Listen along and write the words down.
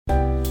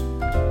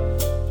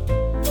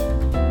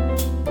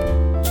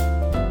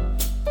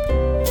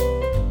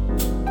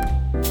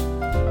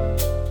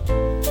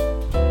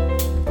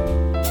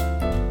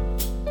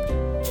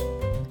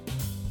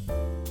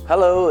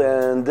Hello,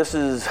 and this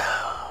is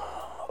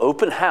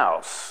Open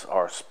House,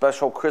 our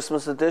special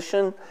Christmas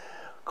edition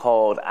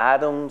called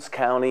Adams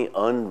County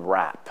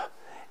Unwrapped.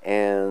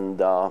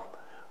 And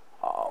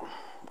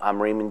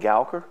I'm Raymond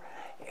Gallagher,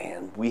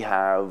 and we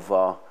have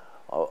a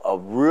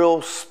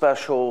real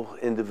special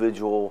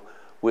individual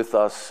with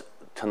us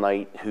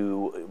tonight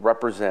who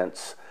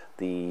represents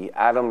the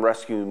A.R.M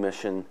Rescue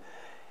Mission.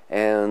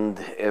 And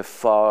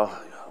if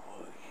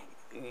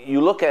you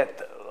look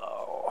at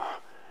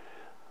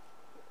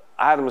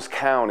Adams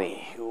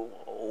County,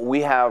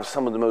 we have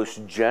some of the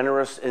most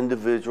generous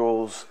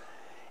individuals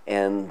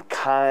and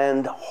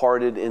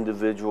kind-hearted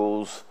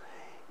individuals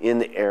in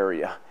the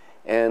area.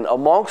 And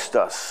amongst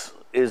us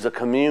is a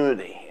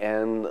community.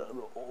 And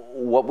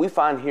what we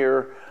find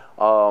here,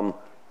 by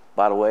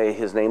the way,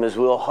 his name is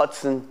Will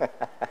Hudson.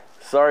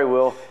 Sorry,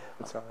 Will,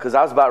 because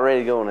I was about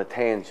ready to go on a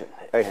tangent.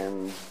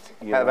 And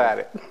have at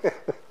it.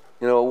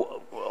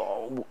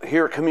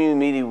 Here at Community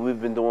Media, we've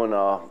been doing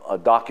a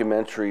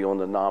documentary on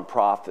the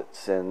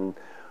nonprofits, and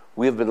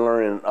we've been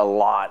learning a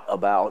lot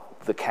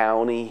about the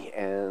county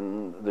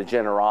and the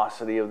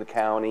generosity of the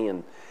county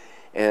and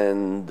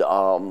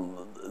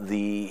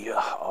the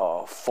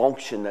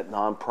function that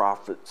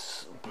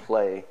nonprofits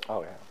play.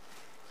 Oh, yeah.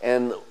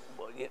 And,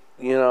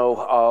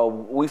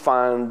 we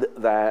find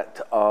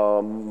that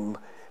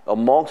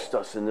amongst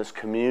us in this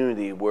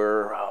community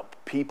where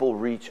people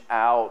reach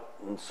out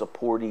and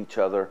support each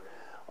other,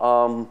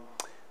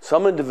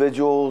 some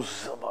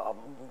individuals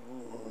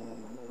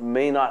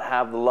may not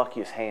have the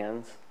luckiest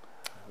hands.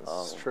 This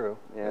is true.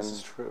 This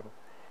is true.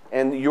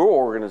 And your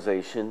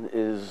organization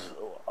is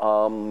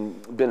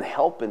been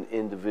helping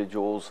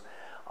individuals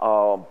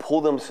pull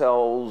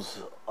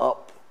themselves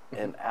up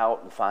and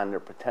out and find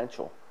their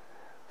potential.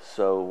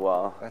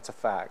 So that's a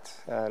fact,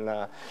 and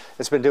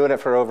it's been doing it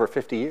for over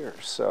 50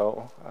 years.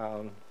 So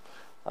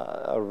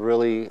a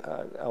really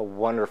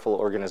wonderful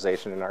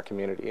organization in our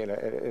community, and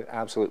an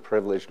absolute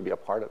privilege to be a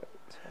part of it.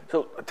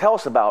 So tell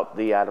us about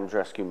the A.R.M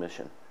Rescue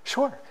Mission.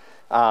 Sure.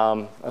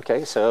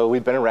 Okay, so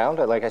we've been around,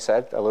 like I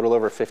said, a little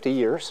over 50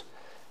 years.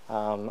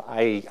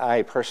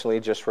 I personally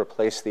just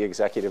replaced the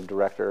executive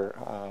director,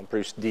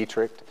 Bruce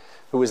Dietrich,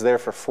 who was there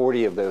for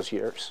 40 of those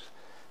years.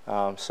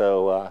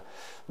 So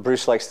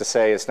Bruce likes to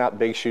say it's not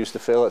big shoes to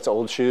fill, it's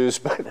old shoes.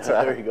 But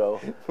there you go.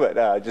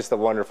 But just a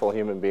wonderful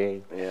human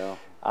being. Yeah.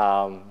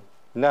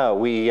 No,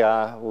 we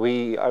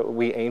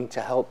aim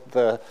to help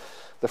the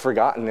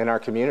forgotten in our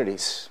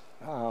communities,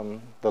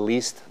 the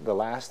least, the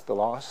last, the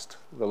lost,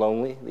 the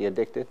lonely, the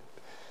addicted,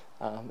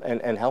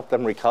 and help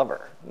them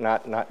recover.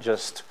 Not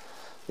just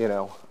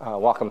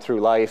walk them through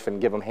life and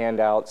give them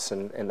handouts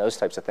and those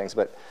types of things,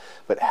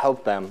 but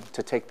help them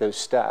to take those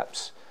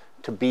steps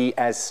to be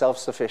as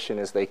self-sufficient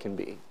as they can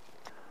be.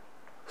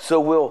 So,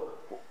 Will,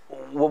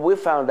 what we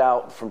found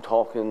out from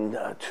talking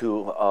to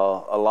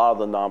a lot of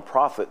the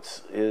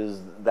nonprofits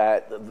is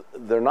that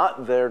they're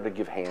not there to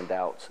give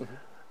handouts. Mm-hmm.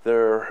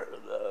 They're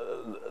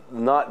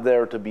not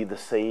there to be the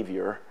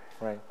savior.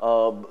 Right.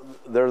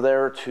 They're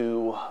there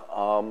to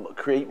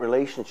create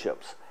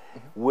relationships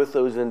mm-hmm. with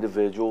those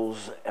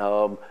individuals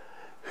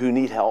who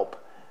need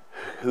help,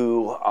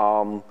 who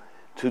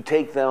to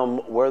take them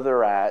where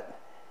they're at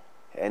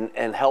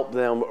and help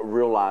them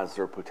realize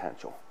their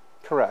potential.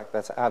 Correct.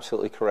 That's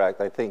absolutely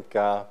correct. I think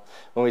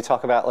when we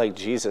talk about like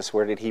Jesus,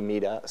 where did he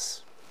meet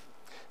us?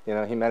 He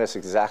met us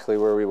exactly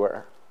where we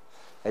were,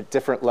 at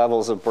different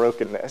levels of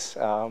brokenness,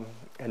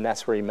 and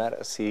that's where he met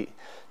us. He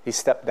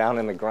stepped down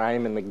in the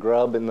grime and the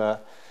grub and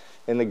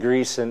the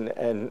grease,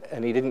 and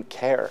he didn't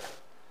care.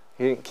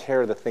 He didn't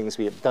care the things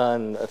we had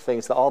done,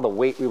 all the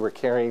weight we were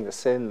carrying, the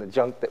sin, the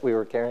junk that we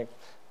were carrying.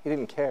 He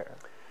didn't care.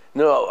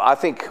 No, I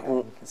think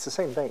it's the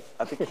same thing.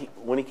 I think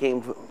when he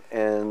came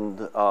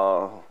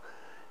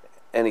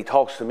and he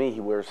talks to me, he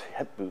wears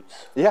hip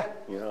boots. Yeah.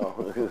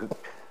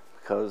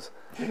 Because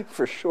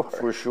for sure.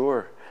 For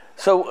sure.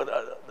 So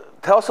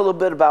tell us a little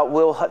bit about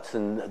Will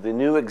Hudson, the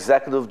new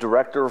executive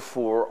director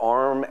for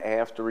A.R.M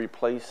after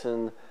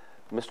replacing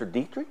Mr.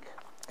 Dietrich.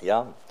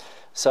 Yeah.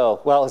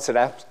 So, well, it's an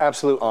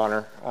absolute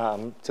honor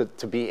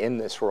to be in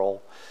this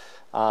role.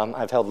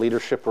 I've held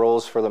leadership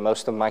roles for the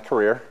most of my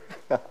career.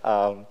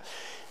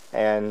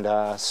 And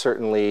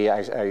certainly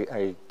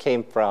I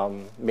came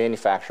from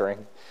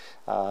manufacturing.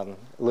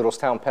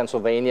 Littlestown,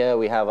 Pennsylvania,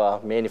 we have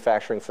a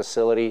manufacturing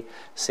facility,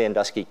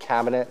 Sandusky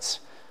Cabinets.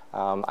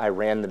 I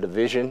ran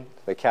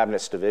the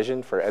cabinets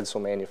division for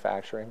Edsel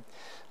Manufacturing,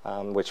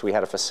 which we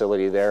had a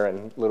facility there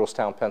in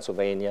Littlestown,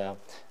 Pennsylvania,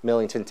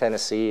 Millington,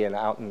 Tennessee, and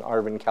out in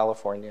Arvin,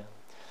 California,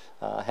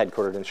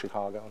 headquartered in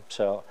Chicago.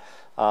 So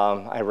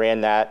I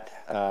ran that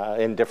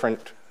in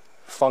different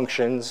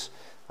functions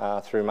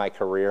through my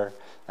career,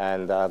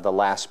 and the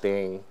last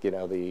being,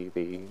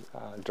 the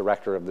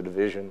director of the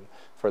division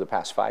for the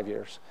past 5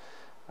 years.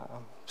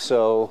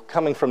 So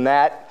coming from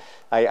that,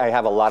 I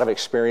have a lot of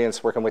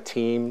experience working with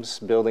teams,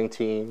 building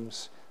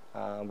teams,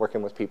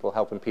 working with people,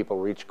 helping people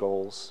reach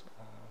goals.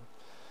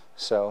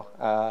 So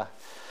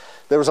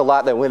there was a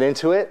lot that went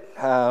into it.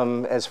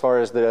 As far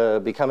as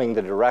becoming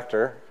the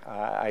director,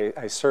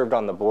 I served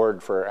on the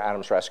board for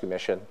A.R.M Rescue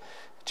Mission,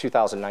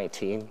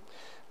 2019,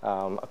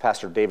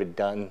 Pastor David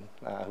Dunn,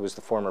 who was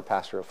the former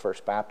pastor of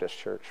First Baptist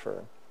Church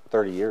for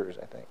 30 years,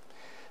 I think.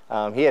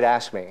 He had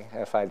asked me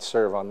if I'd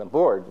serve on the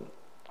board.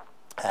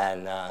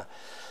 And, I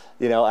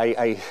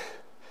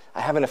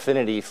have an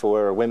affinity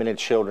for women and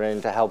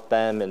children, to help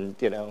them. And,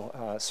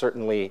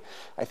 certainly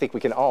I think we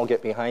can all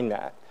get behind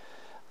that.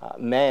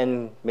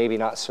 Men, maybe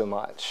not so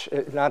much.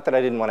 Not that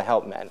I didn't want to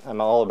help men. I'm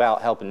all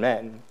about helping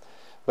men.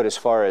 But as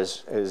far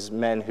as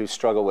men who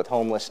struggle with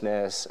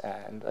homelessness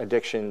and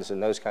addictions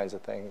and those kinds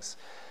of things,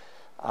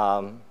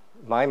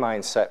 my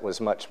mindset was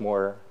much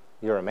more,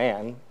 you're a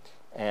man,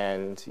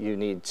 and you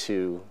need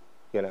to,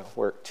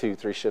 work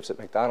 2-3 shifts at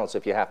McDonald's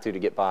if you have to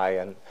get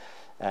by,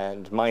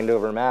 and mind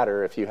over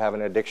matter. If you have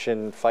an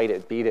addiction, fight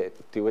it, beat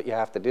it, do what you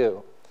have to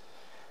do.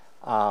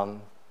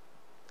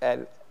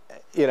 It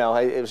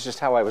was just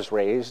how I was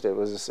raised. It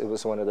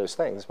was one of those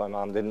things. My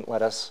mom didn't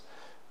let us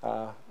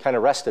kind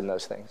of rest in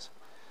those things.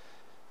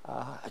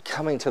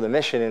 Coming to the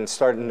mission and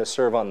starting to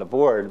serve on the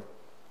board,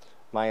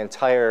 my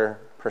entire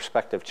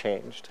perspective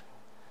changed.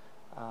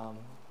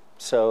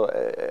 So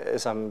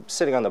as I'm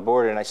sitting on the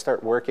board and I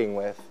start working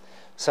with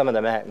some of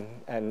the men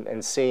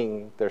and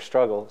seeing their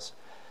struggles,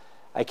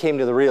 I came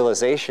to the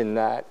realization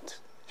that,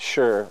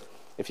 sure,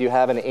 if you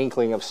have an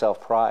inkling of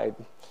self-pride,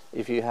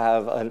 if you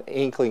have an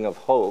inkling of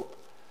hope,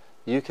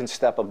 you can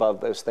step above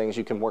those things.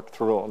 You can work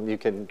through them. You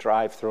can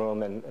drive through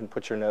them and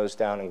put your nose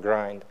down and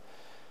grind.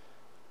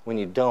 When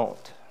you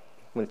don't,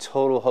 when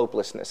total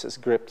hopelessness has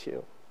gripped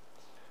you,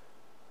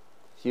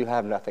 you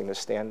have nothing to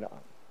stand on.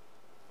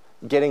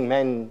 Getting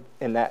men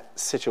in that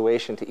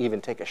situation to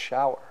even take a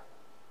shower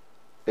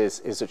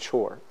is a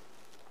chore.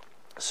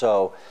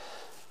 So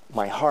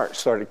my heart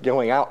started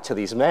going out to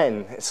these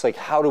men. It's like,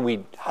 how do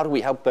we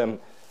help them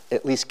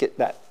at least get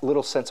that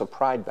little sense of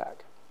pride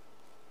back?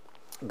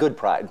 Good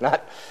pride,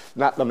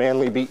 not the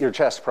manly beat your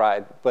chest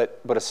pride,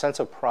 but a sense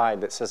of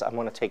pride that says, I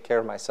want to take care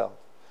of myself.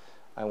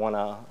 I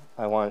want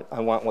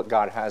what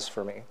God has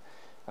for me.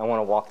 I want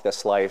to walk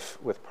this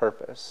life with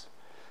purpose.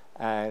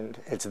 And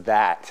it's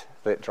that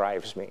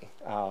drives me.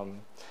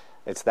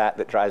 It's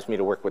that drives me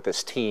to work with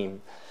this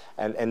team.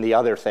 And the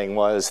other thing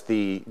was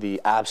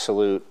the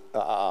absolute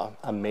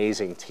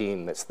amazing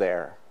team that's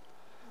there.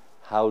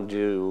 How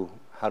do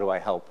I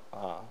help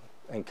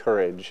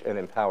encourage and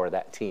empower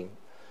that team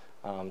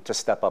to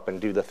step up and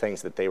do the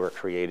things that they were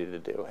created to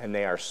do? And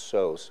they are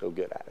so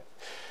good at it.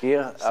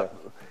 Yeah. So.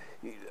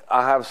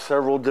 I have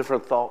several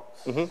different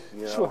thoughts.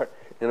 Mm-hmm. Sure.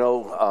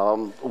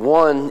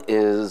 One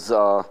is,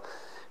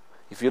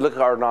 if you look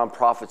at our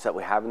nonprofits that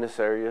we have in this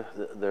area,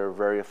 they're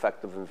very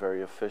effective and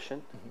very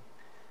efficient. Mm-hmm.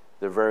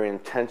 They're very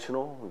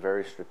intentional and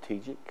very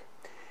strategic.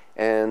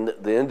 And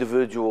the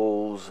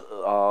individuals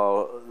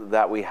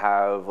that we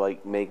have,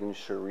 like Megan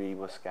Cherie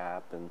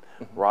Wascap and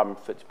mm-hmm. Robin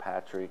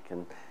Fitzpatrick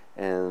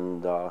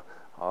and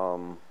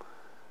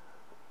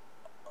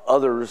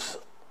others,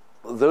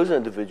 those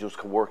individuals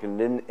can work in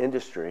an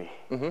industry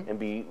mm-hmm. and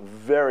be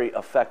very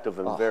effective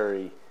and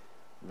very,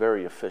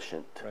 very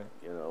efficient. Right.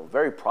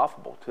 Very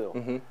profitable too.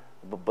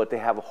 Mm-hmm. But they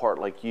have a heart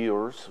like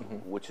yours,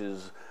 mm-hmm. which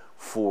is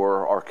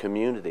for our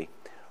community.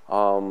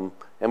 And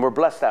we're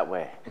blessed that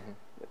way mm-hmm.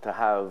 to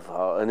have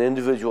an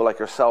individual like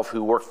yourself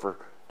who worked for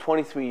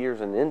 23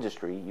 years in the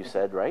industry, you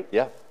said, right?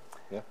 Yeah.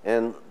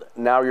 And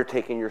now you're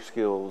taking your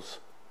skills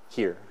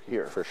here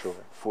for sure,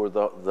 for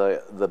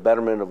the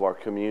betterment of our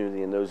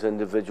community and those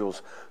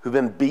individuals who've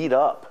been beat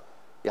up,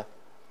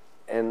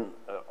 and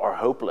are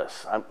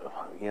hopeless.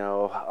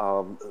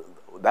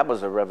 That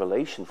was a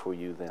revelation for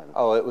you then.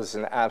 Oh, it was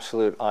an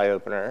absolute eye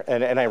opener,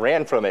 and I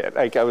ran from it.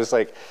 Like I was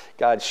like,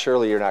 God,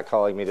 surely you're not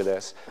calling me to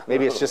this.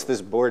 Maybe it's just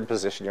this board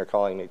position you're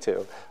calling me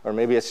to, or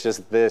maybe it's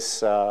just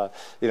this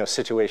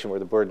situation where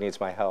the board needs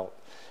my help.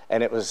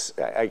 And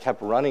I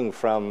kept running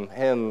from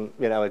him.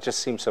 It just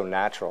seemed so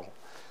natural.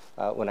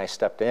 When I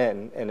stepped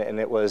in, and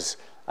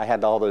I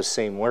had all those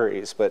same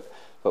worries, but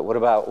what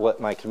about what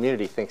my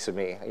community thinks of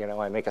me?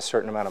 I make a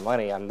certain amount of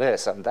money, I'm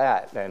this, I'm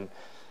that,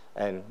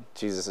 and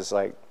Jesus is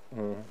like,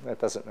 that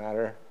doesn't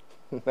matter.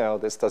 No,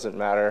 this doesn't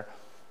matter.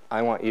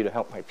 I want you to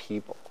help my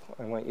people.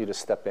 I want you to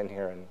step in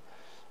here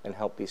and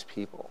help these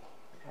people.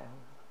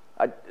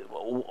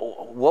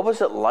 What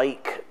was it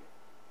like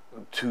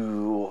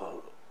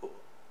to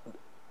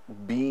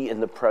be in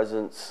the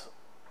presence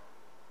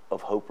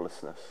of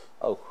hopelessness?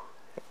 Oh.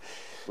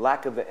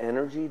 Lack of the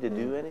energy to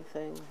do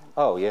anything?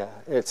 Oh yeah,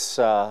 it's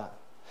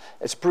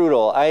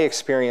brutal. I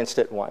experienced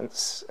it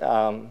once,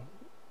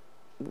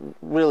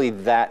 really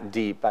that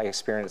deep. I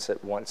experienced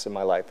it once in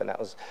my life, and that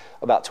was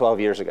about 12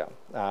 years ago.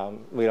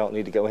 We don't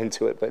need to go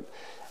into it, but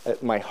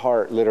my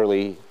heart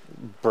literally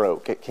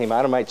broke. It came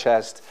out of my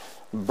chest,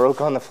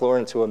 broke on the floor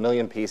into a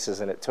million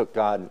pieces, and it took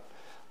God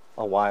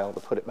a while to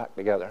put it back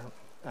together.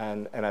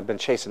 And I've been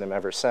chasing him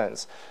ever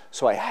since.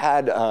 So I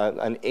had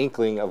an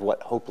inkling of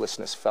what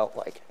hopelessness felt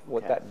like,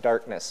 what that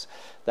darkness,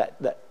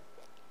 that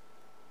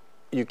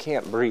you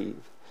can't breathe.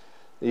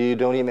 You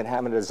don't even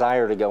have a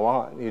desire to go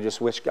on. You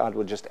just wish God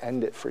would just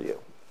end it for you,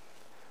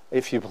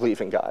 if you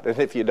believe in God. And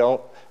if you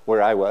don't,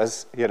 where I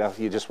was,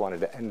 you just wanted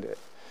to end it.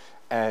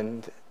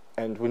 And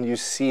And when you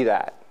see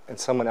that in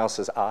someone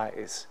else's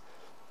eyes,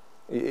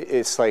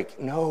 it's like,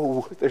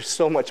 no, there's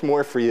so much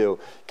more for you.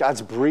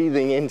 God's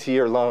breathing into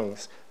your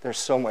lungs. There's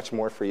so much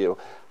more for you.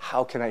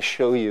 How can I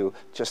show you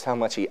just how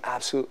much he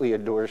absolutely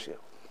adores you?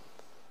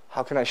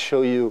 How can I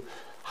show you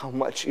how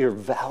much you're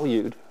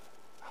valued,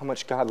 how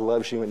much God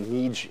loves you and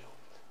needs you?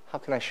 How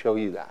can I show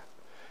you that?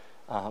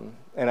 I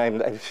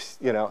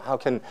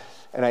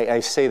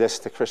say this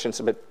to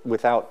Christians, but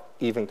without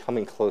even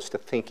coming close to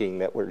thinking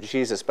that we're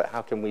Jesus, but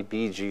how can we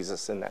be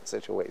Jesus in that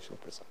situation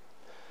for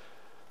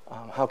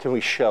someone? How can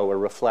we show or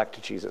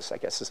reflect Jesus, I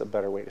guess is a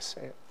better way to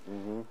say it,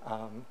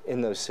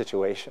 in those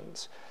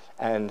situations.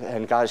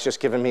 And God's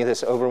just given me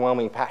this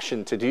overwhelming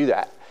passion to do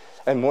that,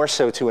 and more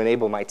so to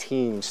enable my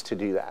teams to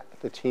do that,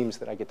 the teams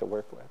that I get to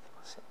work with.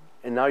 So.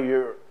 And now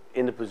you're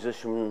in a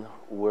position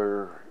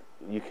where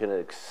you can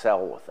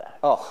excel with that.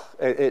 Oh,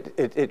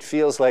 it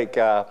feels like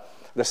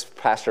this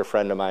pastor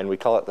friend of mine, we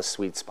call it the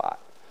sweet spot.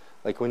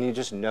 Like when you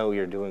just know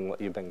you're doing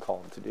what you've been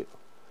called to do.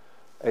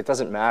 It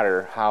doesn't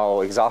matter how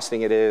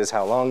exhausting it is,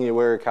 how long you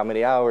work, how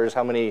many hours,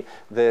 how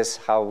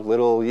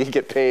little you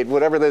get paid,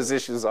 whatever those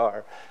issues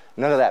are.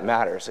 None of that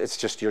matters. It's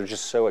just you're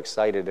just so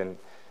excited and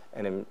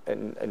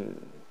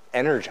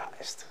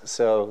energized.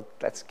 So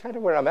that's kind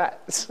of where I'm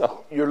at.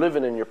 So you're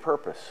living in your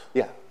purpose.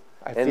 Yeah,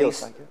 I feel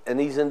like it. And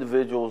these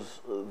individuals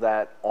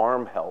that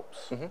A.R.M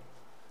helps,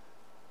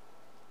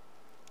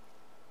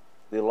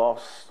 they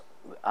lost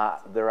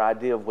their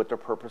idea of what their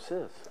purpose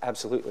is.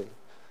 Absolutely.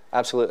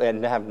 Absolutely,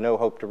 and have no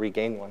hope to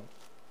regain one.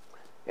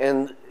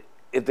 And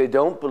if they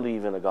don't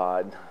believe in a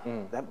God,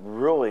 that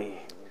really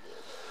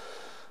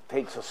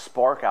takes a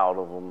spark out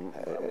of them.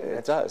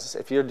 It does.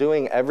 If you're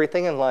doing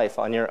everything in life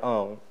on your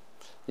own,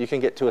 you can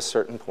get to a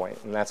certain point,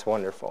 and that's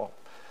wonderful.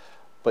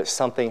 But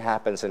something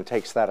happens and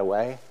takes that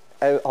away.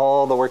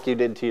 All the work you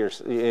did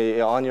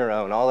on your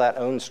own, all that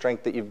own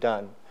strength that you've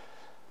done,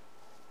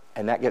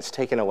 and that gets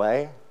taken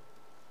away,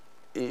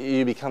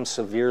 you become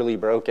severely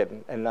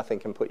broken, and nothing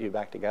can put you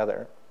back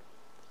together.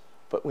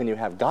 But when you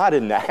have God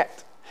in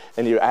that,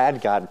 and you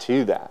add God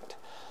to that,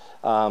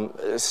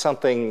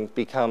 something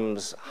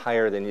becomes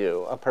higher than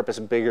you, a purpose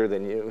bigger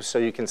than you, so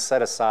you can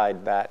set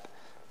aside that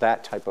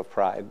type of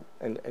pride,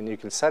 and you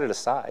can set it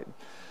aside,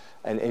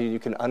 and you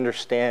can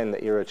understand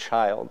that you're a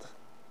child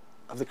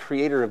of the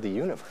creator of the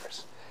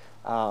universe.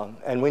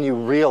 And when you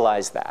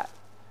realize that,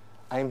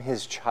 I'm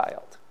his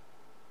child,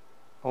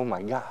 oh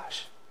my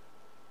gosh,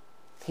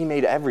 he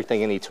made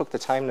everything, and he took the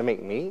time to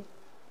make me?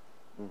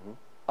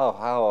 Oh,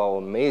 how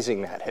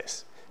amazing that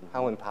is.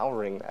 How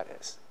empowering that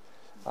is.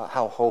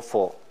 How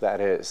hopeful that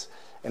is.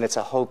 And it's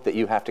a hope that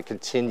you have to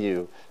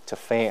continue to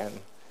fan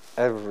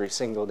every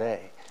single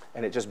day.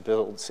 And it just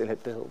builds and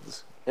it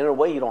builds. In a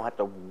way, you don't have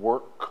to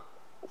work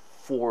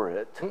for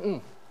it.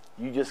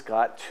 You just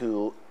got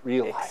to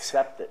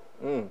accept it.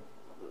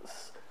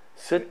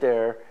 Sit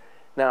there.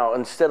 Now,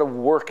 instead of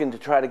working to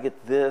try to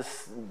get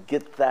this,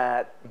 get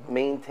that,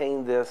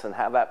 maintain this, and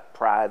have that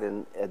pride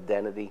and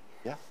identity,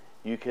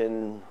 you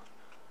can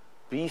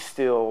be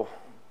still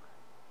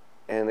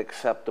and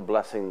accept the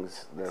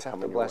blessings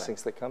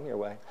that come your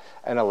way.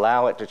 And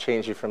allow it to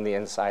change you from the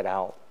inside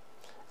out.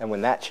 And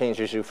when that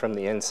changes you from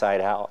the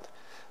inside out,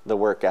 the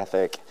work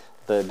ethic,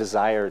 the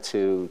desire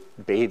to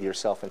bathe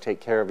yourself and take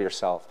care of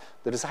yourself,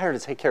 the desire to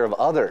take care of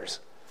others,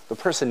 the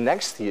person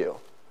next to you,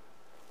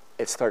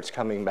 it starts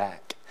coming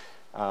back.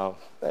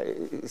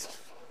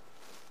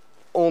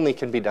 Only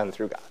can be done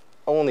through God.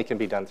 Only can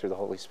be done through the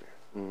Holy Spirit.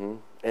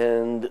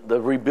 And the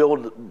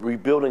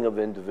rebuilding of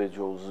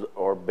individuals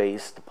are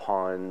based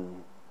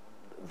upon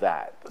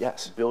that.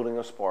 Yes. Building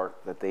a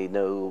spark that they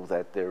know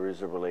that there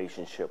is a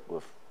relationship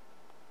with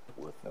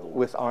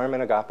A.R.M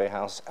and Agape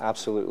House,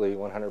 absolutely,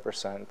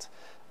 100%.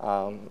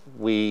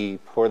 We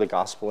pour the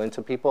gospel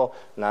into people,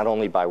 not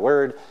only by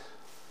word,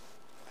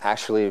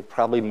 actually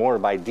probably more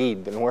by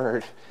deed than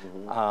word.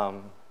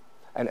 And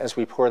as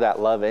we pour that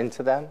love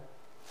into them,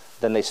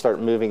 then they start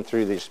moving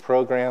through these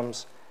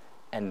programs,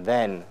 and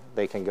then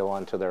they can go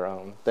on to their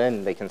own.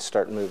 Then they can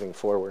start moving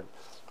forward.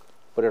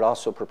 But it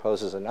also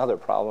proposes another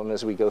problem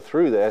as we go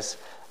through this,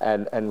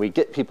 and we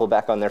get people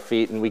back on their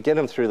feet, and we get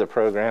them through the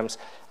programs,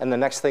 and the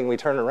next thing we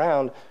turn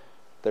around,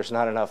 there's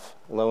not enough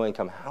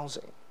low-income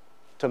housing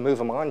to move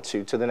them on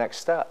to the next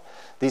step.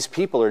 These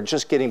people are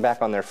just getting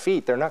back on their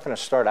feet. They're not going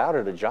to start out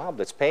at a job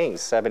that's paying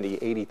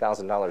 $70,000,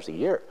 $80,000 a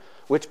year,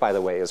 which, by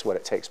the way, is what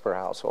it takes per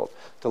household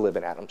to live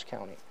in Adams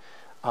County.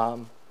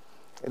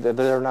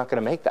 They're not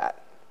going to make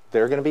that.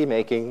 They're going to be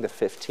making the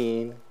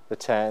 15, the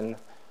 10,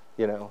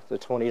 the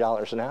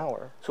 $20 an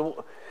hour.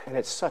 And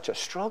it's such a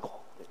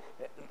struggle.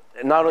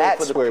 Not only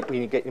That's where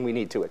we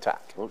need to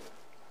attack.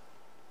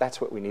 That's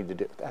what we need to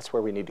do. That's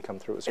where we need to come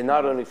through. And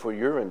not only for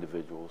your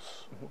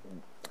individuals,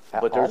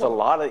 but there's a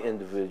lot of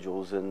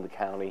individuals in the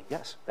county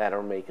that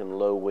are making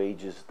low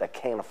wages that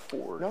can't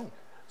afford. No.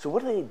 So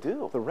what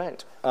do? The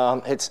rent.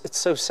 It's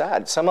so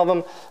sad. Some of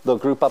them, they'll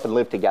group up and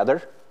live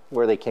together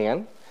where they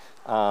can.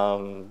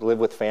 Live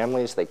with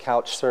families. They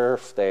couch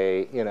surf.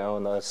 They, in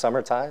the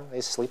summertime,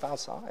 they sleep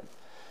outside.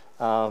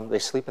 They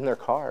sleep in their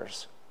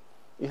cars.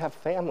 You have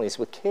families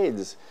with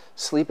kids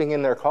sleeping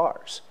in their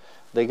cars.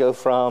 They go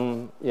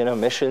from,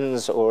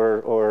 missions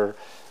or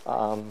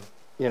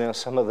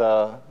some of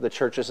the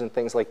churches and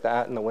things like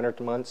that in the winter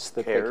months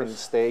that Cares. they can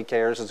stay.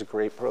 CARES is a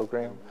great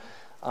program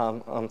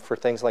for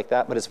things like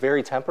that, but it's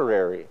very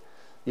temporary.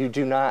 You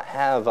do not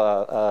have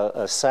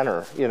a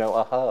center,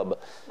 a hub,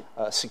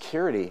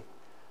 security.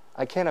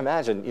 I can't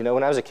imagine.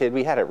 When I was a kid,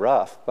 we had it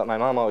rough, but my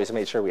mom always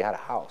made sure we had a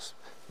house.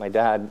 My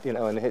dad,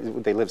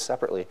 and they lived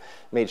separately,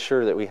 made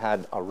sure that we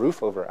had a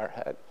roof over our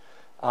head.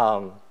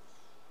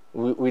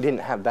 We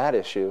didn't have that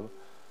issue.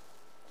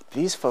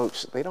 These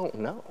folks, they don't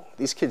know.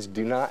 These kids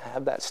do not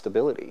have that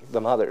stability. The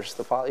mothers,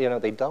 the father,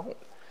 they don't.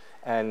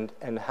 And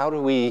how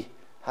do we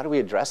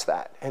address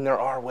that? And there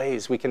are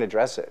ways we can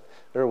address it.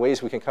 There are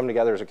ways we can come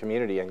together as a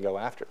community and go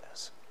after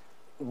this.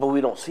 But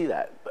we don't see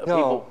that.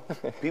 No.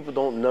 People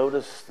don't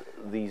notice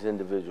these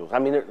individuals. I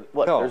mean, No,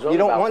 there's only you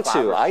don't about want 5 to.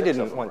 or 6 I of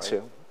didn't them, want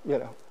right?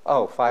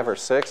 to. 5 or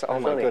 6. Oh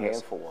There's my only goodness. a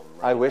handful of them,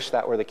 right? I wish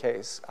that were the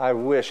case. I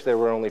wish there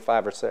were only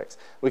 5 or 6.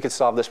 We could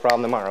solve this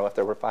problem tomorrow if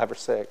there were 5 or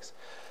 6.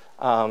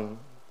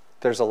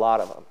 There's a lot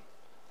of them.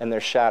 And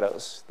there's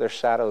shadows. There's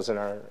shadows in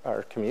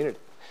our community.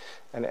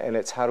 And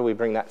it's how do we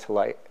bring that to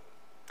light?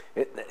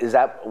 Is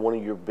that one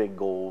of your big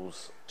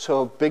goals?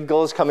 So big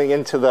goals coming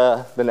into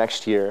the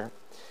next year.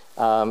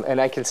 And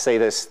I can say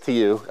this to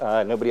you.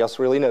 Nobody else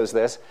really knows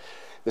this.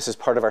 This is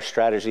part of our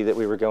strategy that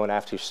we were going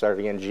after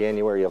starting in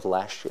January of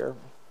last year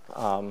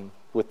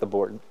with the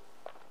board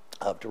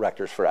of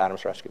directors for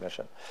A.R.M's Rescue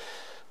Mission.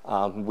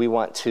 We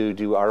want to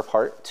do our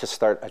part to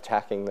start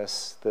attacking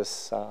this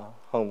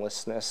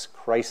homelessness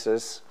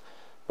crisis,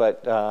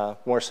 but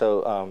more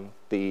so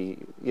the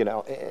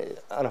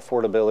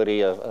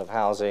unaffordability of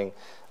housing,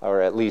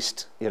 or at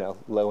least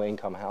low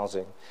income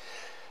housing.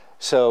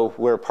 So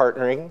we're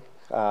partnering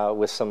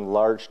with some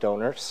large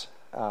donors,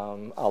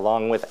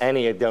 along with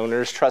any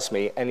donors. Trust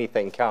me,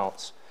 anything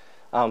counts.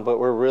 But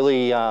we're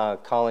really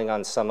calling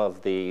on some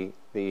of the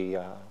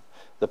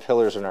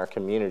pillars in our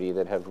community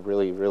that have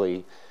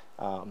really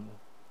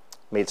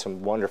made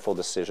some wonderful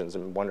decisions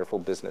and wonderful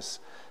business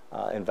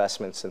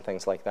investments and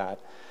things like that.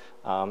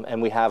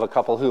 And we have a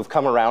couple who have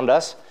come around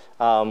us,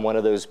 one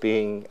of those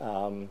being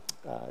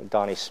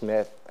Donnie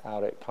Smith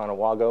out at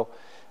Conawago.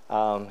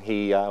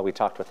 We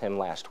talked with him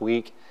last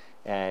week,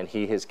 and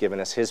he has given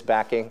us his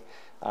backing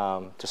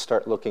to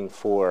start looking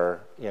for,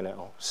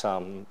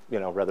 some,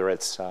 whether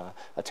it's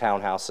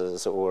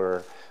townhouses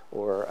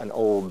or an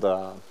old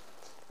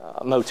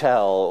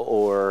motel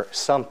or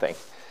something.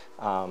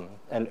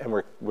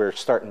 And we're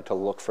starting to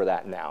look for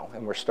that now,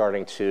 and we're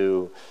starting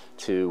to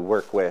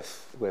work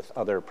with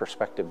other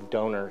prospective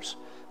donors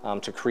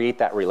to create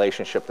that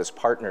relationship, this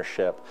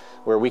partnership,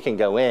 where we can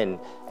go in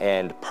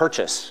and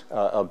purchase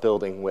a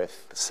building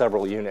with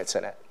several units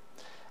in it,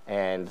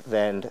 and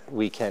then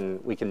we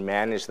can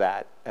manage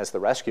that as the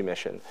rescue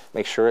mission.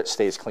 Make sure it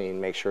stays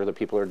clean. Make sure that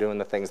people are doing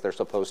the things they're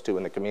supposed to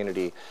in the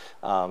community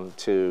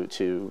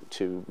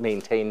to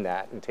maintain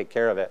that and take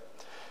care of it.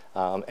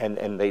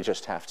 And they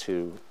just have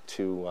to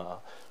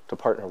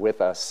partner with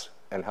us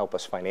and help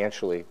us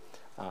financially.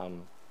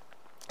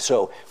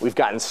 So we've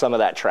gotten some of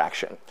that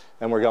traction,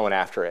 and we're going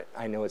after it.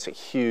 I know it's a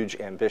huge,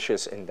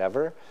 ambitious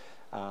endeavor,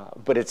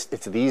 but it's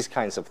these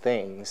kinds of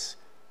things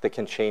that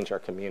can change our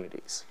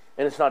communities.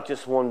 And it's not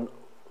just one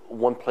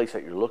place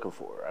that you're looking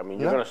for. I mean,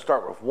 you're going to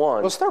start with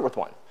one. We'll start with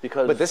one.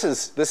 But this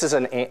is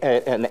an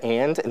and and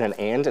an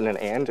and and an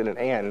and and an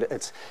and.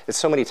 It's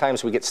so many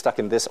times we get stuck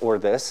in this or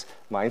this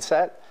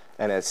mindset,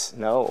 and it's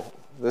no.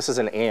 This is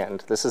an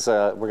and. This is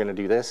we're going to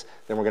do this,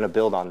 then we're going to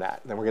build on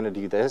that. Then we're going to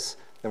do this,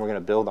 then we're going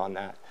to build on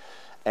that.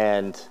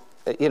 And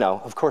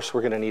of course,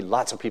 we're going to need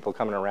lots of people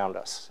coming around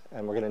us,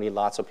 and we're going to need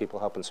lots of people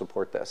helping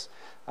support this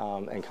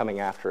and coming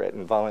after it,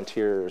 and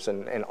volunteers,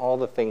 and all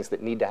the things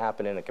that need to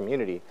happen in a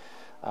community.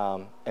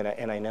 And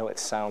I know it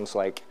sounds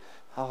like,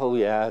 oh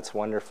yeah, it's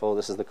wonderful.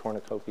 This is the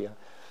cornucopia.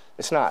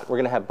 It's not. We're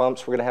going to have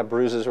bumps. We're going to have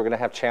bruises. We're going to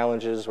have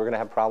challenges. We're going to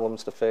have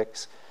problems to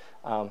fix.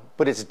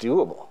 But it's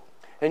doable.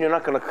 And you're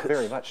not going to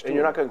very much. And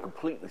you're not going to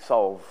completely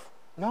solve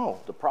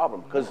the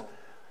problem, because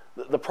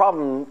the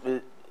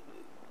problem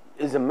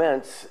is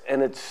immense,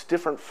 and it's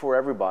different for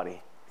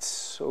everybody. It's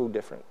so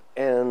different.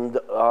 And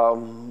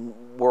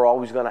we're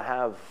always going to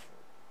have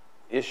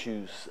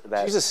issues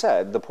that Jesus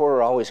said, the poor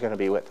are always going to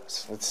be with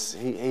us.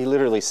 He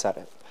literally said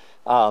it.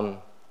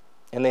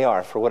 And they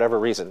are, for whatever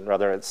reason,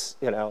 whether it's,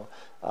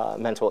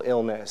 mental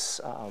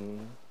illness,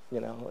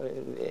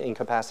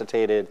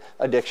 incapacitated,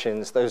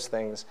 addictions, those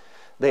things,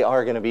 they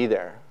are going to be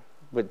there.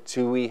 But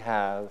do we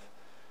have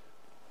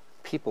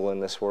people in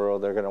this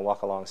world that are going to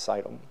walk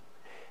alongside them?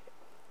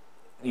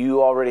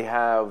 You already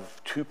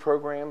have 2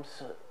 programs?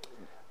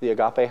 The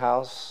Agape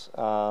House,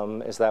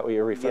 is that what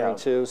you're referring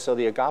to? So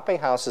the Agape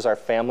House is our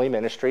family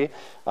ministry,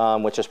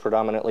 which is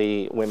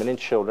predominantly women and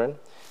children.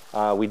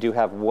 We do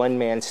have one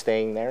man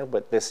staying there,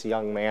 but this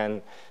young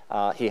man,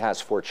 he has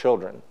 4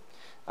 children.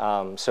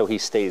 So he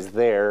stays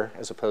there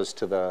as opposed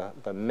to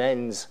the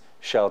men's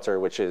shelter,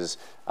 which is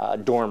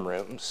dorm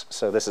rooms.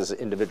 So this is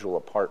individual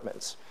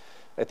apartments.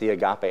 at the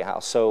Agape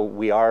House. So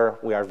we are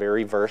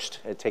very versed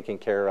at taking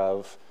care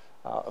of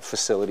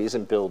facilities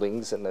and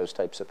buildings and those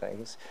types of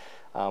things,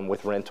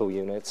 with rental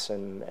units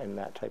and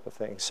that type of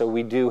thing. So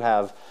we do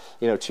have,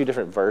 two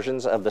different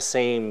versions of the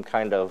same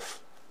kind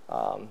of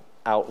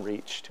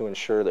outreach to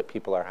ensure that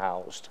people are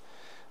housed.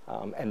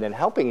 And then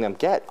helping them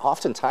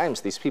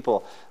oftentimes these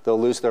people, they'll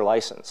lose their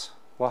license.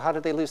 Well, how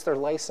did they lose their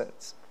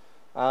license?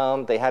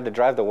 They had to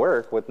drive to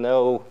work with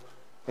no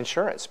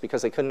insurance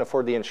because they couldn't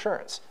afford the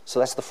insurance. So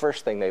that's the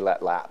first thing they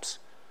let lapse.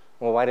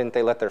 Well, why didn't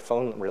they let their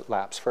phone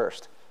lapse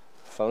first?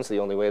 The phone's the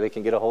only way they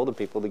can get a hold of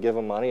people to give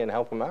them money and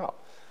help them out.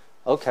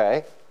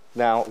 Okay,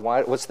 now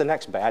what's the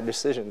next bad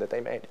decision that they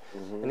made?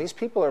 And these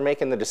people are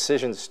making the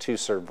decisions to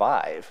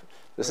survive.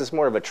 This is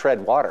more of a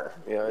tread water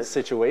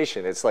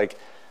situation. It's like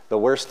the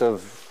worst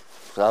of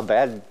a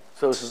bad.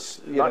 So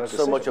it's not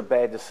so much a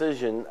bad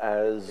decision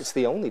as it's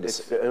the only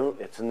decision.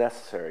 It's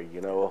necessary.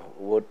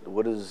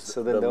 What is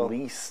the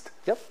least?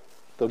 Yep.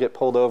 They'll get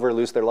pulled over,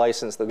 lose their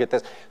license. They'll get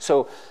this.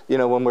 So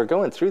when we're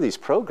going through these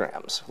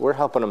programs, we're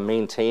helping them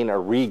maintain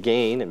or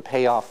regain and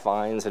pay off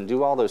fines and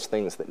do all those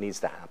things that needs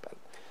to happen,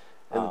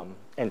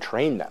 and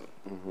train them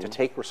to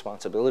take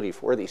responsibility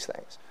for these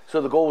things.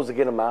 So the goal is to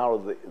get them out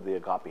of the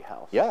Agape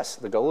House. Yes,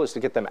 the goal is to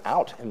get them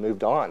out and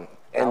moved on.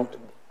 And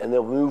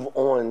they'll move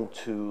on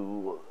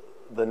to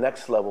the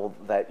next level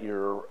that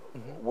you're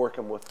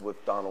working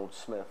with Donald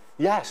Smith.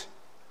 Yes.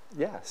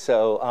 Yeah.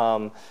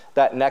 So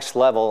that next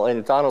level,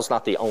 and Donald's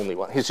not the only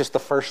one. He's just the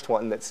first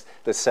one that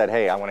said,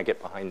 hey, I want to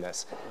get behind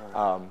this.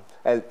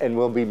 And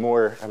we'll be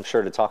more, I'm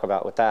sure, to talk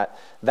about with that.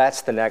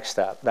 That's the next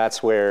step.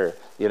 That's where,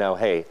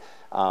 hey,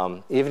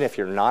 even if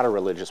you're not a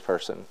religious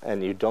person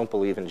and you don't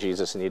believe in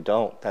Jesus and you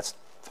don't, that's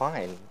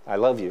fine. I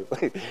love you.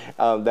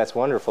 That's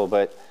wonderful.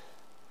 But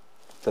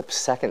the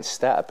second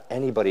step,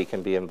 anybody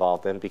can be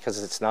involved in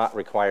because it's not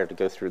required to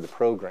go through the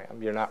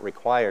program. You're not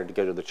required to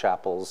go to the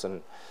chapels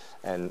and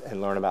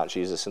learn about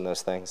Jesus and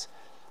those things.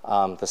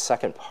 The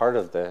second part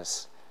of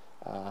this,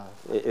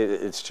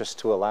 it's just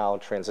to allow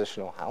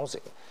transitional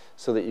housing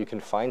so that you can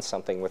find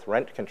something with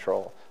rent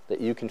control that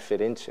you can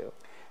fit into.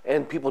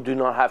 And people do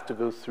not have to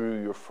go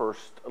through your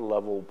first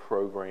level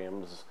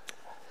programs.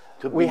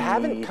 We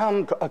haven't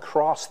come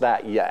across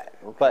that yet,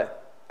 okay.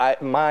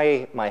 But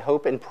my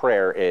hope and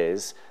prayer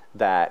is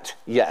that,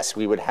 yes,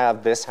 we would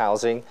have this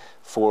housing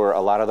for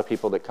a lot of the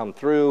people that come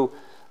through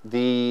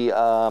the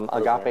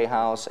Agape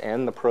House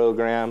and the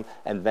program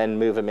and then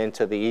move them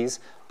into these.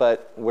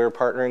 But we're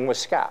partnering with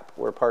SCAP.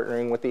 We're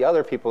partnering with the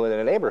other people in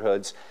the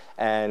neighborhoods.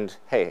 And,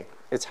 hey,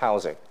 it's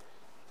housing.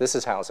 This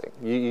is housing.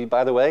 You,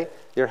 by the way,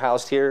 you're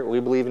housed here.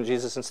 We believe in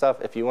Jesus and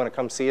stuff. If you want to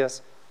come see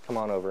us, come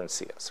on over and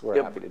see us.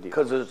 We're happy to do that.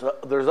 Because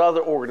there's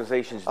other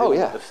organizations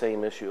dealing with the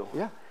same issue.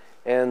 Yeah.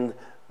 And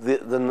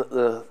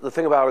the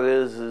thing about it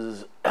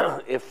is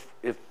if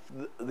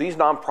these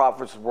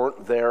nonprofits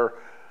weren't there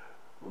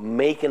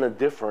making a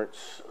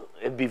difference,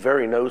 it'd be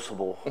very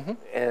noticeable,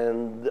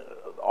 and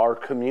our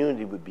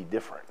community would be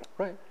different.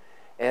 Right.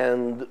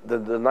 And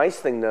the nice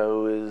thing,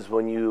 though, is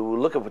when you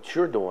look at what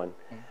you're doing,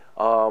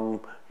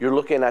 you're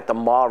looking at the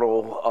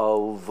model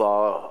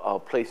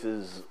of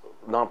places,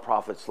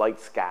 nonprofits like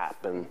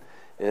SCAP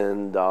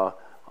and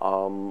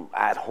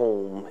At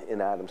Home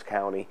in Adams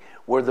County,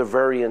 where they're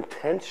very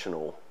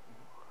intentional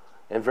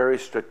and very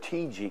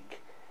strategic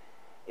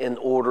in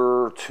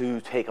order to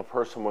take a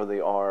person where they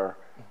are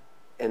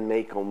and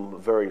make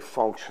them very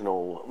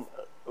functional,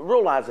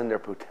 realizing their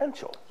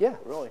potential. Yeah.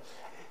 Really.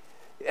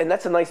 And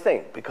that's a nice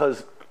thing,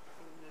 because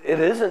it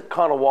isn't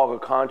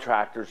Conewaga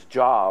Contractors'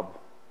 job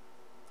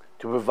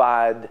to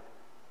provide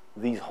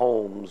these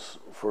homes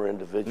for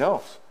individuals.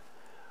 No.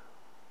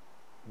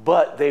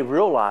 But they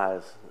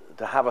realize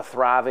to have a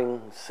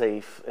thriving,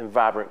 safe, and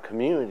vibrant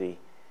community,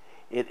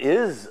 it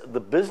is the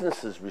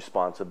business's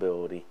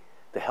responsibility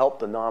to help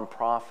the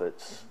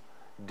nonprofits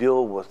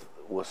deal with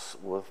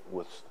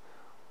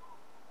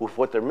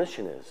what their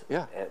mission is.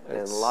 Yeah.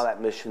 And a lot of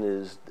that mission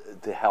is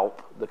to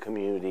help the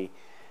community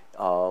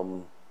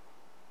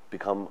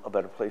become a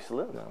better place to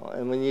live. No,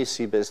 and when you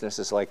see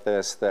businesses like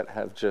this that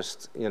have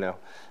just,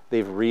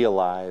 they've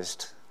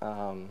realized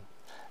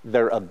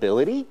their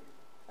ability,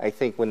 I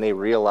think when they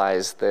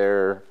realize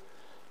I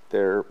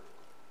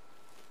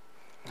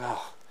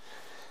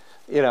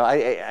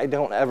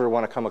don't ever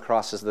want to come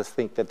across as to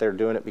think that they're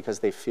doing it because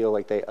they feel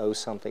like they owe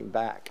something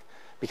back.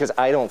 Because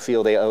I don't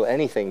feel they owe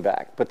anything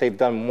back, but they've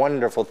done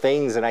wonderful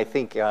things, and I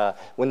think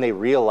when they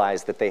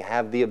realize that they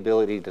have the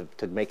ability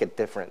to make a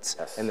difference,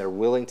 and they're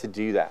willing to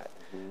do that,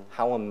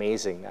 how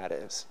amazing that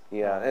is.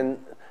 Yeah,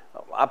 and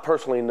I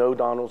personally know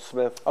Donald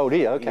Smith. Oh, do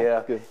you? Okay.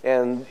 Yeah, good.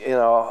 And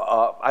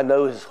I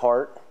know his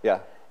heart. Yeah.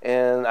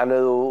 And I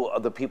know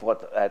the people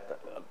at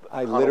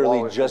I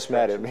literally just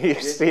met him.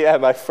 Yeah,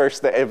 my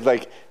first day.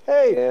 Like,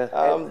 hey,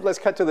 let's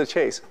cut to the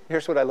chase.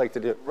 Here's what I'd like to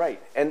do. Right,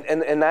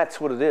 and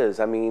that's what it is.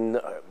 I mean,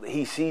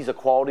 he sees a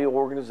quality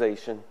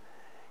organization.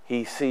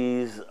 He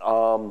sees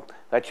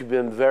that you've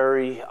been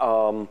very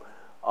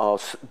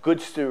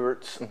good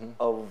stewards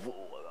of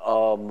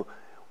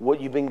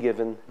what you've been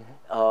given.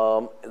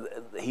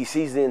 He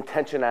sees the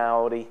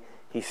intentionality.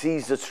 He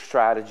sees the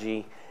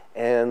strategy,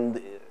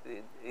 and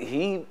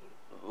he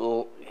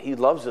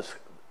loves us.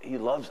 He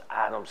loves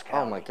Adams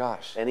County. Oh my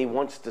gosh. And he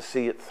wants to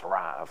see it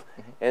thrive.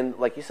 And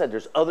like you said,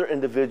 there's other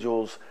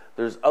individuals,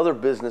 there's other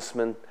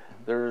businessmen,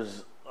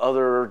 there's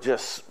other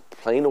just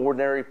plain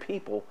ordinary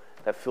people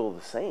that feel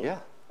the same. Yeah.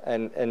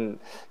 And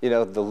you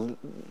know,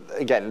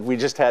 again, we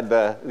just had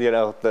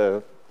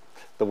the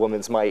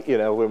woman's might, you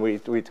know, when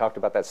we talked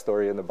about that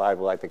story in the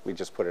Bible. I think we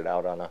just put it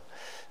out on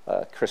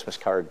a Christmas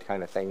card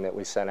kind of thing that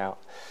we sent out.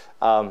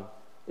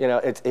 You know,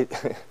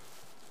 it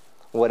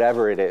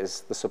whatever it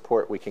is, the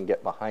support we can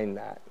get behind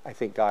that, I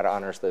think God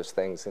honors those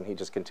things, and he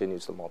just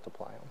continues to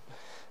multiply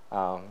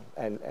them.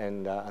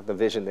 And the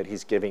vision that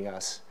he's giving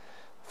us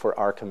for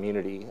our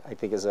community, I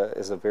think is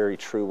a very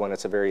true one.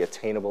 It's a very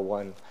attainable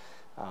one.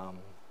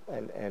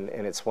 And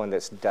it's one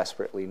that's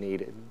desperately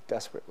needed.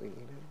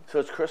 So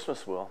it's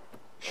Christmas, Will.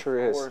 Sure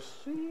is. Of course.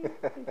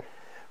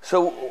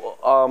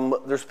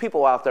 So there's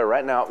people out there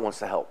right now that wants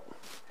to help.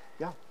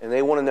 Yeah. And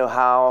they want to know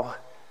how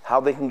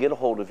they can get a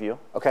hold of you.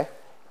 Okay.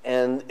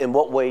 And in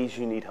what ways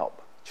you need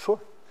help. Sure.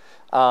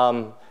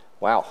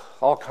 Wow,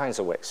 all kinds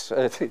of ways.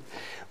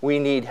 We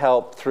need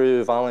help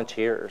through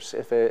volunteers.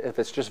 If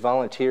it's just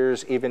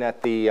volunteers, even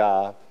at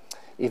the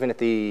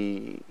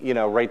you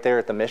know, right there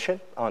at the Mission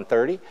on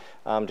 30,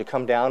 to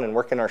come down and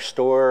work in our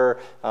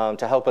store,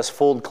 to help us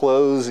fold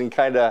clothes, and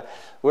kind of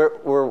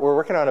we're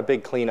working on a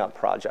big cleanup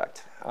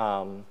project,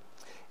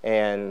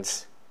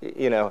 and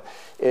you know,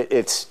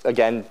 it's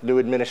again new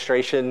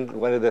administration.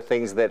 One of the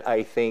things that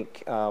I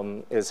think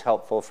is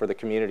helpful for the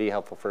community,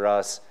 helpful for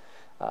us,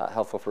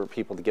 helpful for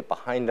people to get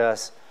behind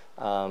us,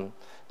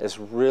 is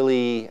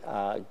really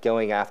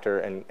going after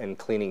and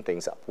cleaning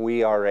things up.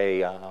 We are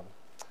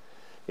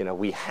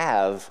we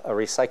have a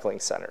recycling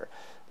center.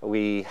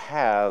 We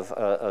have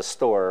a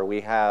store.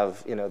 We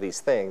have, you know,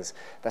 these things.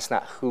 That's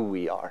not who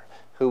we are.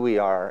 Who we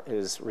are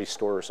is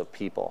restorers of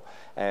people.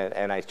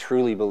 And I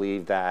truly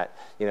believe that,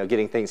 you know,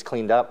 getting things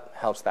cleaned up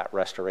helps that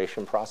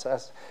restoration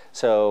process.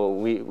 So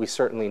we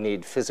certainly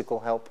need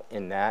physical help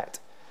in that.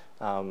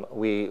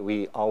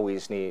 We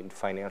always need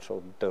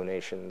financial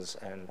donations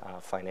and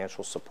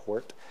financial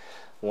support.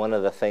 One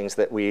of the things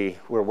that we're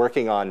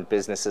working on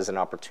businesses and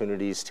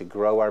opportunities to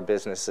grow our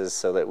businesses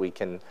so that we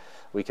can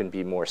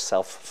be more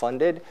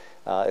self-funded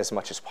as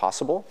much as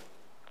possible.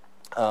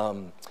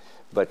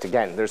 But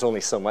again, there's only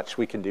so much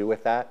we can do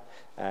with that,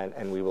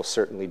 and we will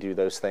certainly do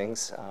those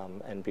things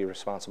and be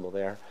responsible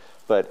there.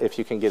 But if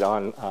you can get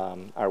on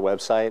our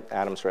website,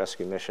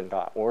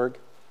 adamsrescuemission.org,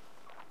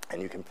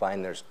 and you can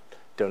find there's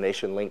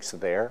donation links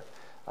there.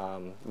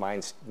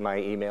 My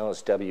email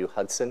is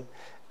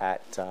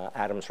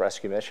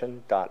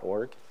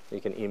whudson@adamsrescuemission.org.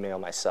 You can email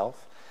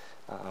myself.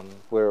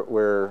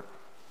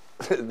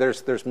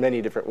 There's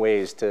many different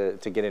ways to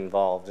get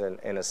involved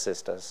and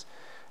assist us.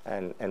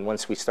 And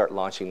once we start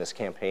launching this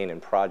campaign and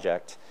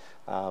project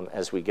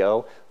as we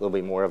go, there'll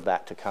be more of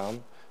that to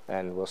come,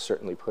 and we'll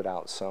certainly put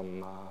out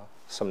some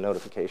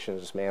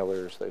notifications,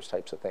 mailers, those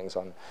types of things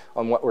on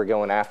what we're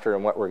going after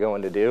and what we're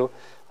going to do.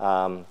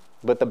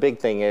 But the big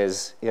thing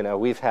is, you know,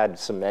 we've had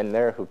some men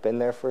there who've been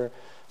there for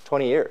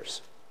 20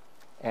 years,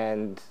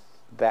 and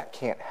that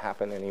can't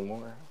happen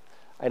anymore.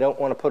 I don't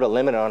want to put a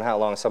limit on how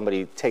long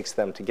somebody takes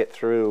them to get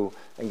through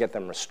and get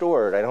them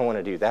restored. I don't want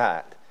to do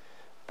that.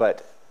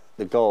 But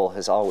the goal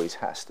has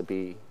to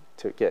be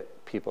to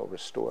get people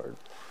restored.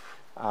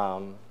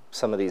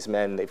 Some of these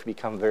men, they've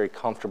become very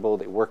comfortable.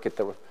 They work at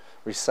the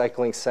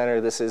recycling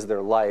center. This is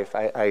their life.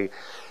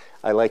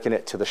 I liken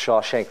it to the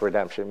Shawshank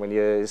Redemption, when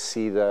you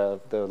see the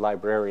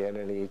librarian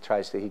and he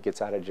gets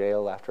out of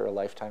jail after a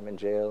lifetime in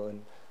jail,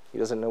 and he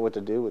doesn't know what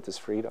to do with his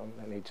freedom,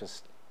 and he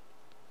just,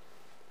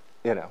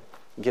 you know,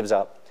 gives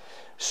up.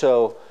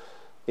 So,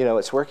 you know,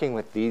 it's working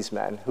with these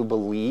men who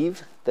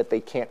believe that they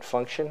can't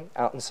function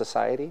out in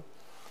society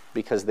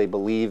because they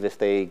believe if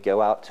they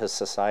go out to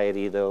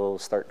society, they'll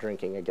start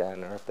drinking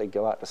again, or if they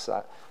go out to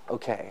society,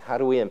 okay, how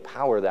do we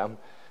empower them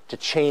to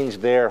change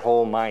their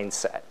whole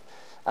mindset?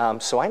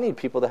 So I need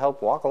people to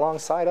help walk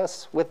alongside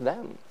us with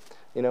them,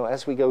 you know,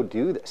 as we go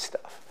do this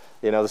stuff.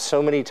 You know,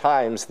 so many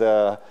times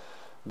the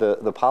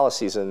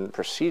policies and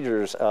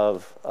procedures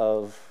of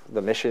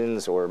the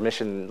missions or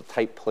mission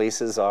type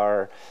places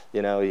are,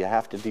 you know, you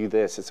have to do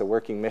this. It's a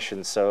working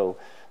mission, so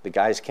the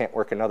guys can't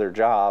work another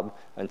job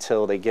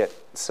until they get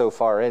so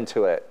far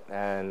into it.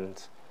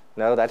 And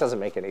no, that doesn't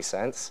make any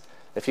sense.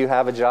 If you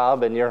have a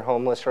job and you're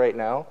homeless right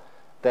now,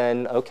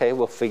 then okay,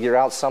 we'll figure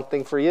out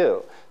something for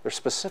you. There's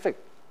specific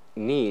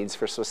needs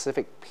for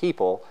specific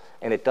people,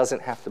 and it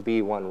doesn't have to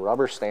be one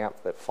rubber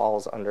stamp that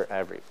falls under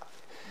everybody.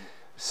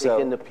 So,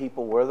 taking the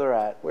people where they're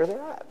at.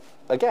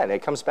 Again,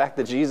 it comes back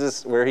to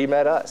Jesus, where he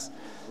met us.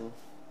 Mm-hmm.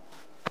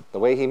 The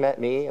way he met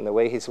me and the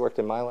way he's worked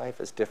in my life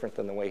is different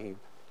than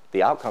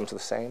the outcome's the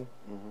same.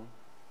 Mm-hmm.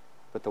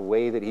 But the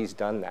way that he's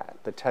done that,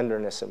 the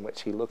tenderness in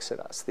which he looks at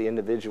us, the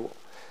individual,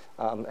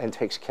 and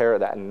takes care of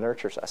that and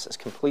nurtures us is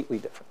completely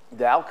different.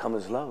 The outcome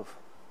is love.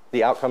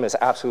 The outcome is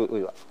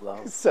absolutely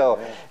love. So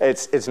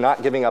it's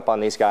not giving up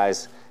on these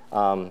guys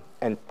and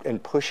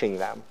pushing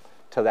them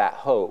to that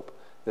hope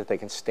that they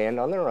can stand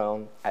on their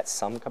own at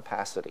some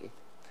capacity.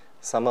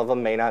 Some of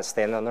them may not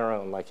stand on their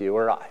own like you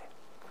or I.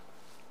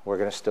 We're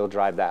going to still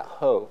drive that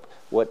hope.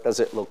 What does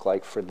it look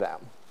like for them?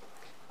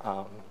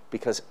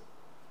 Because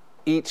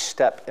each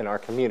step in our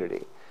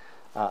community,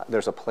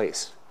 there's a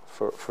place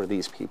for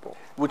these people.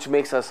 Which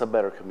makes us a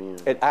better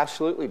community. It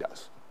absolutely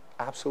does.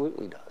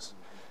 Absolutely does.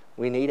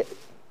 We need it,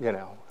 you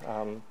know.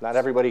 Not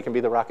everybody can be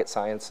the rocket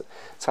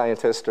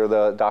scientist or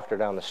the doctor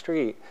down the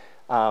street,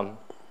 but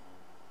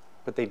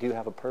they do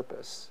have a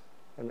purpose,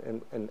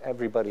 and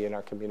everybody in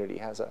our community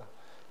has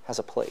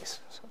a place.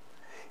 So.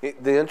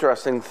 The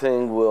interesting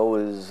thing, Will,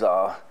 is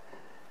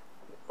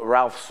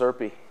Ralph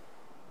Serpy.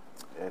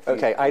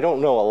 Okay, I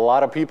don't know a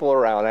lot of people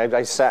around.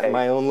 I sat in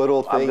my own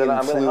little thing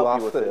and flew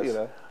off the, you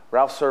know.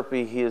 Ralph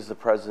Serpy, he is the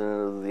president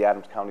of the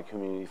A.R.M County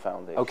Community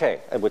Foundation. Okay,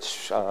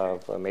 which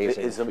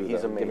amazing. He's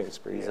amazing.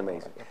 He's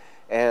amazing.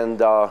 And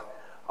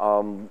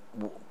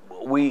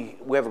we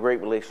have a great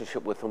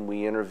relationship with him.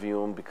 We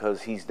interview him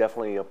because he's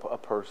definitely a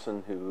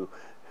person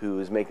who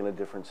is making a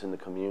difference in the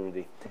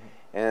community. Mm-hmm.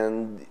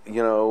 And,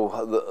 you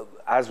know,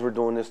 as we're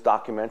doing this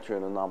documentary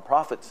on the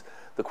nonprofits,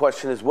 the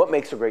question is, what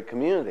makes a great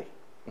community?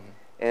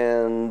 Mm-hmm.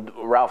 And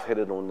Ralph hit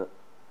it on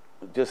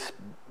just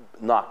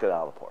knocked it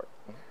out of the park.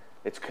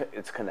 It's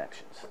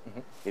connections. Mm-hmm.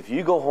 If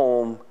you go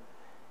home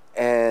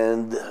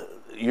and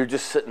you're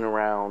just sitting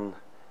around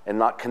and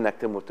not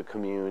connecting with the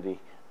community,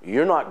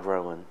 you're not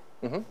growing.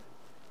 Mm-hmm.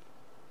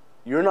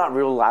 You're not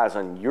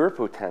realizing your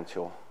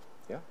potential.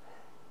 Yeah.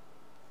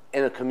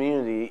 And a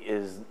community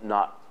is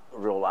not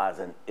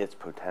realizing its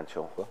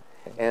potential. Well,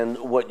 and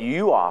what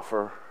you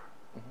offer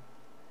mm-hmm.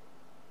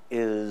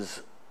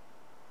 is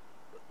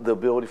the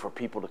ability for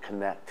people to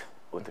connect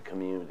with the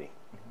community.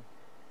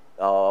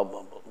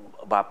 Mm-hmm.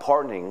 By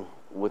partnering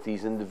with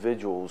these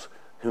individuals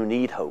who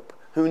need hope,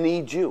 who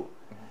need you.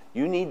 Mm-hmm.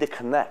 You need to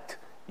connect.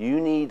 You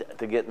need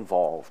to get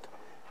involved.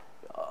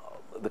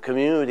 The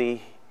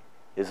community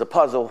is a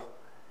puzzle,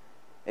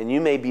 and you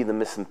may be the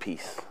missing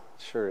piece.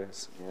 Sure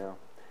is. Yeah.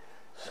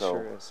 So.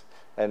 Sure is.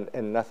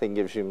 And nothing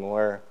gives you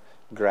more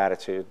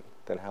gratitude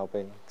than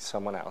helping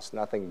someone else.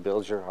 Nothing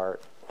builds your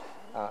heart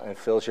and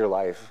fills your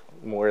life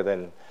more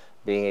than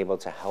being able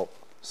to help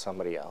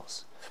somebody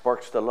else.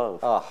 Sparks the love.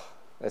 Oh.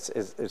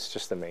 It's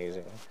just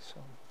amazing. So.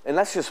 And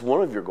that's just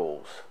one of your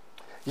goals.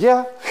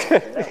 Yeah.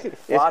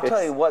 Well, I'll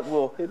tell you what,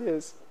 Will. It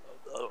is.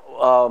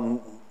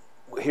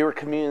 Here at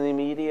Community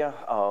Media,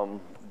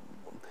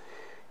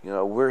 you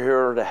know, we're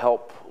here to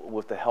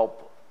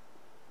help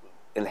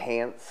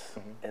enhance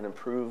mm-hmm. and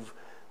improve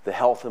the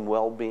health and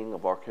well-being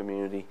of our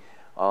community.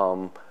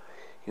 You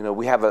know,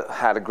 we have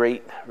had a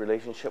great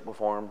relationship with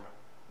A.R.M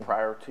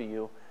prior to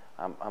you.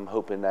 I'm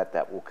hoping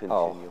that will continue.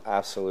 Oh,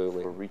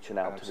 absolutely. We're reaching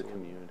out to the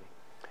community.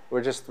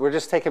 We're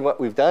just taking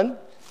what we've done,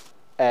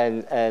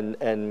 and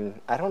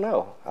I don't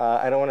know.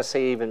 I don't want to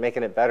say even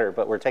making it better,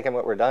 but we're taking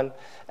what we're done,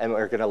 and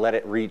we're going to let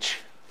it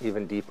reach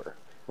even deeper.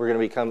 We're going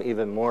to become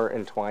even more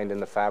entwined in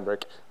the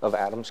fabric of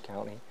Adams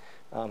County.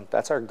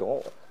 That's our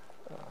goal.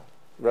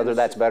 Whether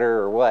that's better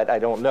or what, I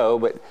don't know,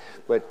 but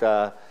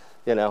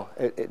you know,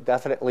 it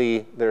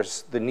definitely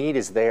the need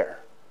is there.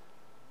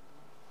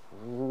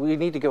 We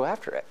need to go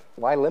after it.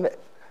 Why limit?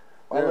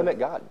 Why limit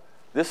God?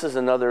 This is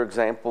another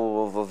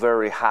example of a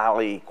very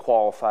highly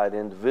qualified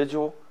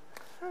individual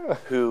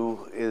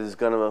who is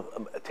going to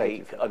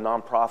take a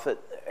nonprofit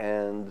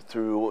and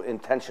through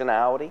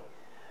intentionality,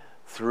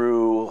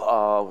 through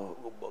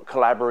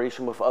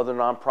collaboration with other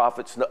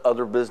nonprofits and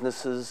other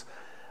businesses,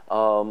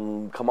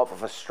 come up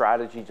with a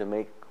strategy to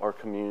make our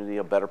community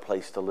a better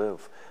place to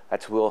live.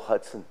 That's Will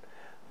Hudson,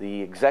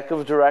 the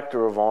executive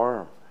director of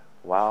A.R.M.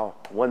 Wow,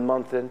 1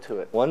 month into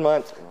it. 1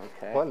 month.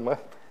 Okay. 1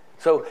 month.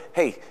 So,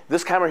 hey,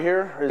 this camera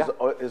here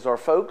is our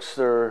folks.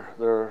 They're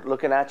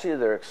looking at you.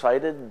 They're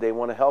excited. They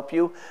want to help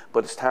you.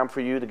 But it's time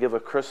for you to give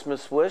a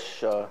Christmas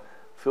wish.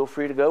 Feel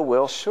free to go,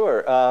 Will.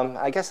 Sure.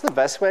 I guess the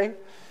best way,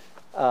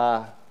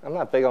 I'm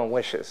not big on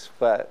wishes,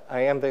 but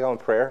I am big on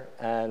prayer.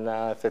 And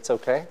if it's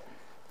okay,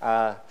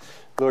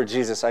 Lord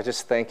Jesus, I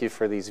just thank you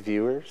for these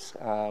viewers,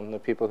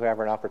 the people who have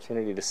an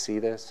opportunity to see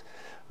this.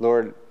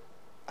 Lord,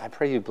 I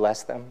pray you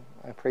bless them.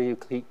 I pray you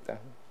keep them.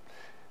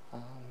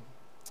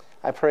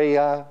 I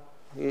pray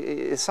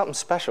it's something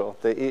special,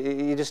 that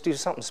you just do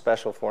something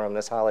special for them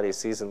this holiday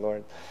season,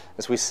 Lord,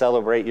 as we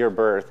celebrate your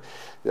birth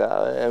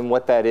and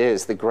what that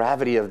is, the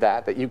gravity of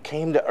that you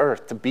came to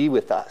earth to be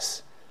with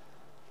us,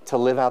 to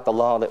live out the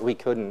law that we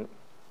couldn't,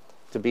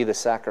 to be the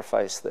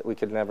sacrifice that we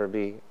could never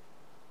be.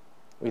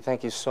 We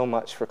thank you so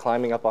much for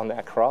climbing up on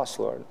that cross,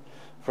 Lord,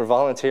 for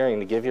volunteering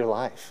to give your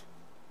life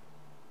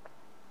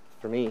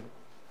for me,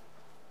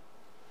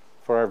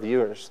 for our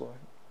viewers, Lord.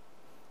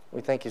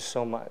 We thank you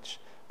so much.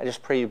 I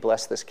just pray you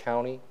bless this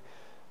county,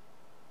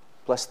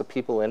 bless the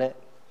people in it,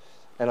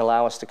 and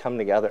allow us to come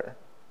together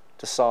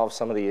to solve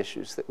some of the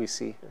issues that we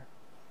see here.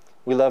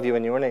 We love you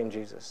in your name,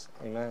 Jesus.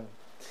 Amen.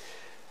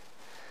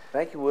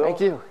 Thank you, Will.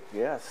 Thank you.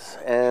 Yes,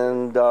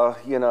 and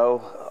you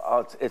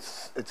know,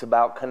 it's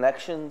about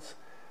connections.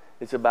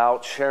 It's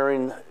about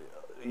sharing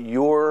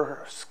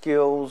your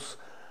skills,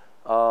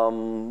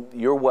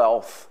 your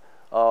wealth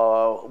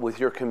with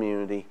your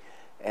community,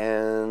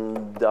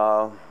 and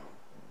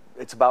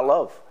it's about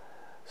love.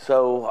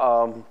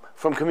 So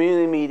from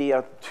community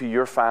media to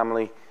your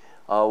family,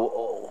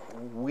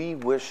 we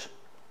wish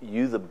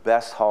you the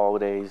best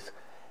holidays,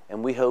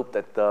 and we hope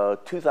that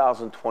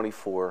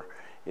 2024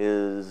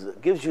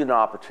 gives you an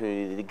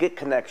opportunity to get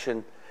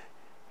connected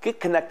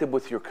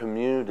with your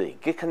community,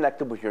 get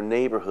connected with your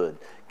neighborhood,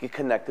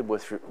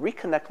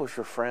 reconnect with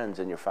your friends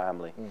and your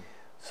family.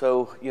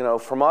 So,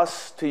 from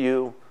us to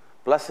you,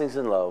 blessings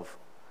and love.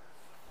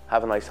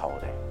 Have a nice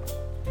holiday.